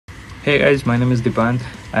Hey guys, my name is Dipayan.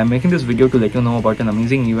 I'm making this video to let you know about an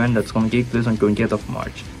amazing event that's going to take place on 20th of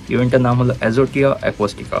March. Event name is Azotea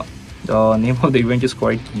Acoustica. The name of the event is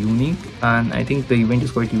quite unique and I think the event is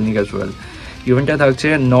quite unique as well. Event is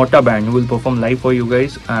a Nota band who will perform live for you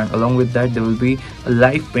guys, and along with that there will be a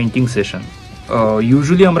live painting session.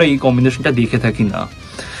 Usually আমরা এই combinationটা দেখে থাকি না.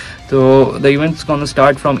 So the event's gonna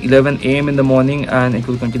start from 11 AM in the morning and it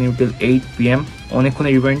will continue till 8 PM. অনেকক্ষণ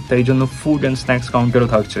event, তাই জন্য food and snacks counter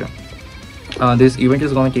থাকছে. This event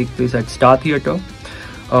is going to take place at Star Theatre.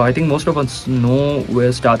 I think most of us know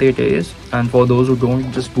where Star Theatre is, and for those who don't,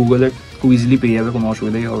 just Google it. Easily pay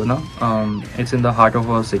it's in the heart of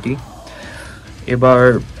our city.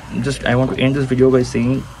 I want to end this video by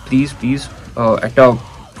saying please একটা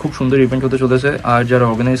খুব সুন্দর event হতে চলেছে, আর যারা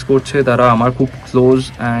organise করছে তারা আমার খুব close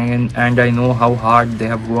and I know how hard they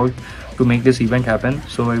have worked to make this event happen.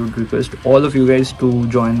 So I would request all of you guys to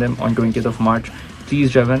join them on 20th of March. Please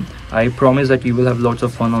join. I promise that you will have lots of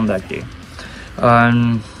fun on that day, and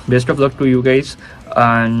best of luck to you guys,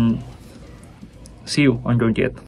 and see you on 20th.